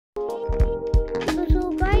तो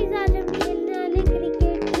गाइस आज हम खेलने वाले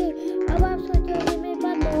क्रिकेट के। अब आप सोचोगे मेरे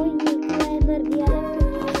पास दो ही एनर्जी आ रहा है,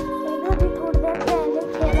 मैंने भी थोड़ी देर पहले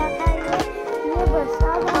खेला था ये बस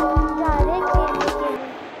अब हम जा रहे हैं खेलने के लिए।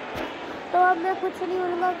 तो अब मैं कुछ नहीं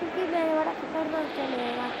बोलूँगा क्योंकि मेरे बड़ा खतरनाक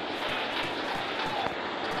चलेगा।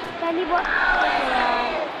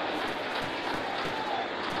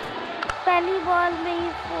 पहली बॉल में ही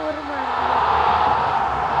 4 मार दिया।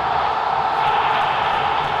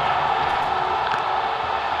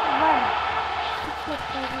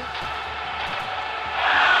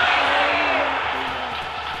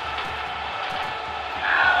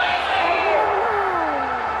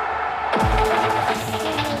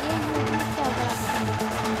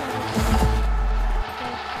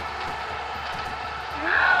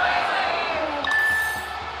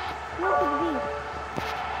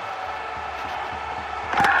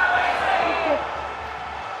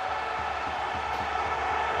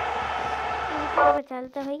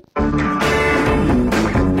 चलता भाई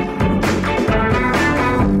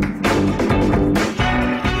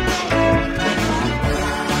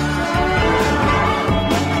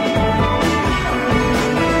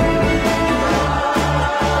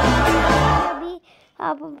अभी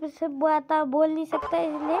आप से बात बोल नहीं सकता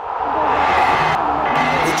इसलिए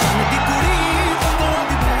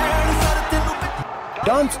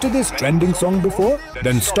Dance to this trending song before?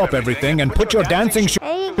 Then stop everything and put your dancing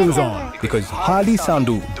shoes on. Because Hadi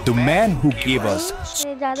Sandhu, the man who gave us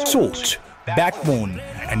Soch, Backbone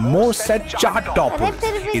and more set chart toppers,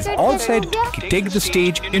 is all set to take the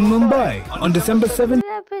stage in Mumbai on December 7th.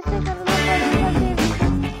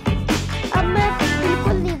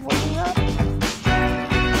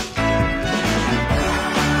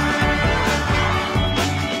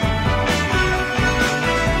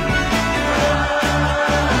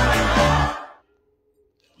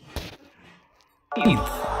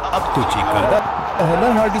 अब तो checker पहला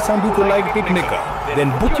Hardy Sandhu को live पिकने का, then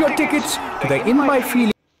book your tickets to the In My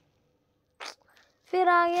Feeling. फिर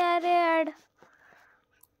आ गया red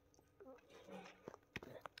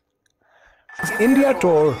India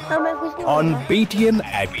tour on BTN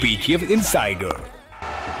at BTF Insider.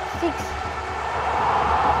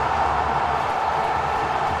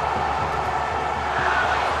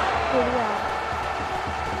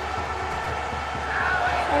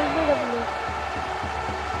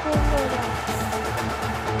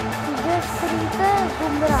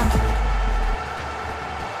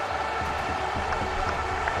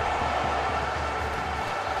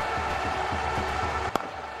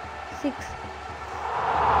 6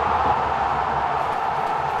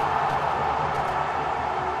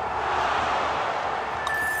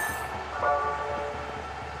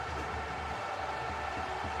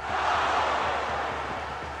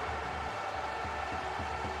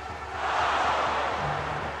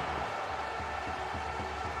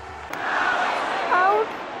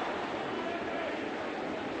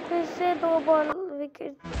 से 2 ball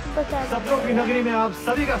wicket बचा। सपनों की नगरी में आप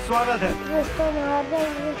सभी का स्वागत है। दोस्तों हार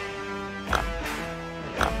जाएंगे।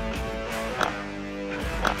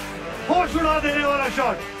 होश उड़ा देने वाला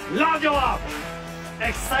शॉट, लाजवाब,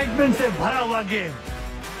 एक्साइटमेंट से भरा हुआ गेम,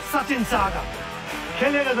 सचिन सागा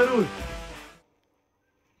खेलेगा जरूर।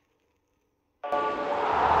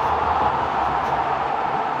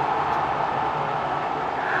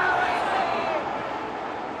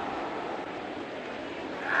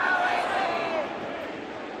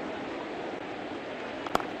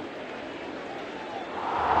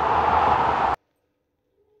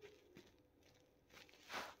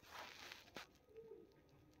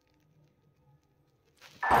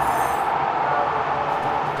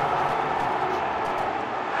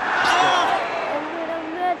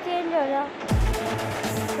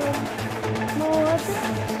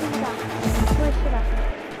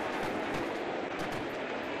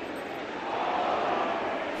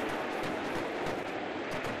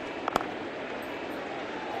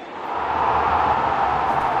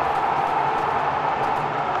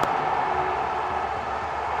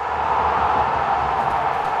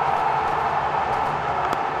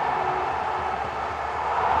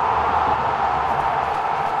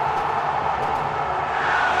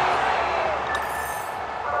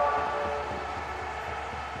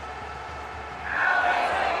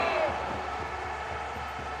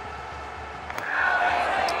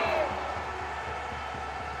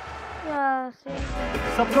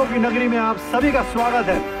 सपनों की नगरी में आप सभी का स्वागत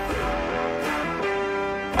है।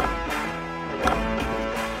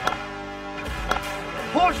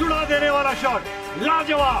 होश उड़ा देने वाला शॉट,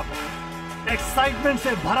 लाजवाब, एक्साइटमेंट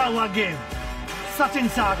से भरा हुआ गेम, सचिन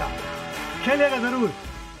सागा खेलेगा जरूर।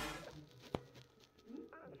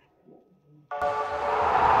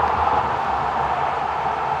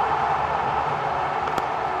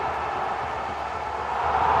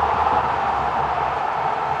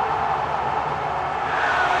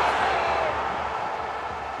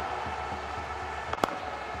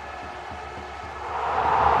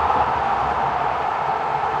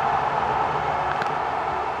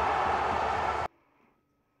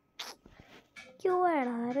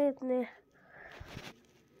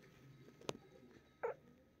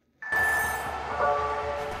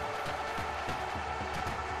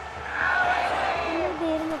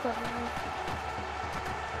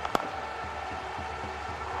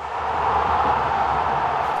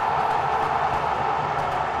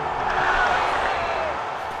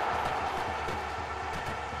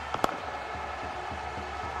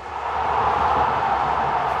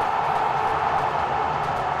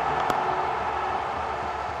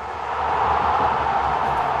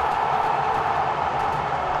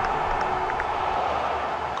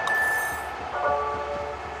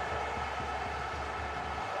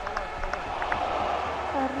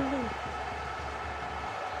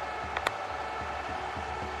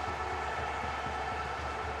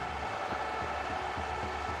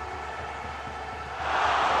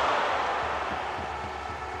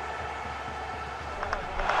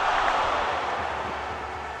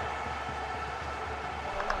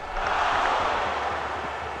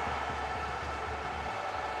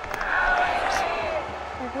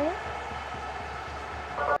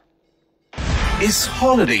 इस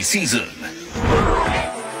हॉलिडे सीजन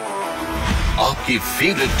आपके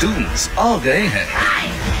फेवरेट टून्स आ गए हैं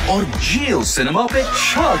और जियो सिनेमा पे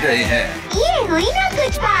छा गए हैं। ये हुई ना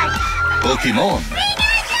कुछ बात। Pokemon,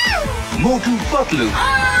 Motu Patlu,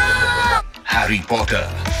 Harry Potter,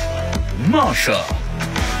 मार्शा,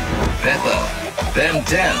 Peppa, Ben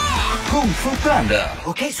 10, Kung Fu Panda.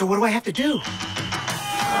 Okay, so what do I have to do?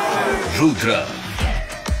 Rudra,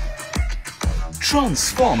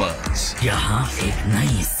 Transformers. यहाँ एक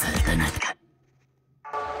नई सल्तनत का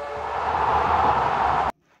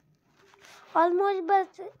ऑलमोस्ट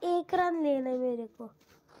बस 1 रन लेना है मेरे को।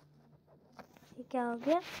 ये क्या हो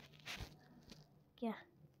गया? क्या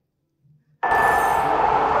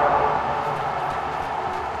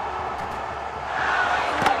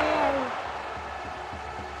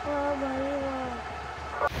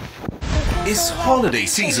इस हॉलिडे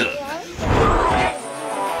सीजन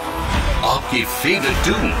आपके फेवरेट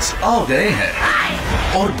टून्स आ गए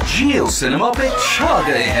हैं और जियो सिनेमा पे छा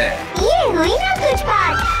गए हैं। ये हुई ना कुछ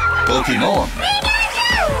बात। Pokemon,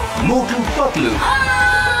 Motu Patlu,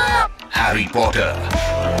 Harry Potter,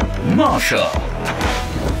 मार्शा,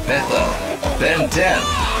 Peppa, Ben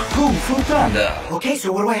 10, Kung Fu Panda. Okay,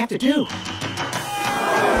 so what do I have to do?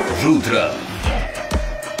 Rudra,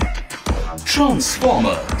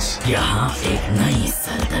 Transformers. यहाँ एक नई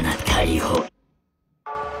सल्तनत खड़ी हो।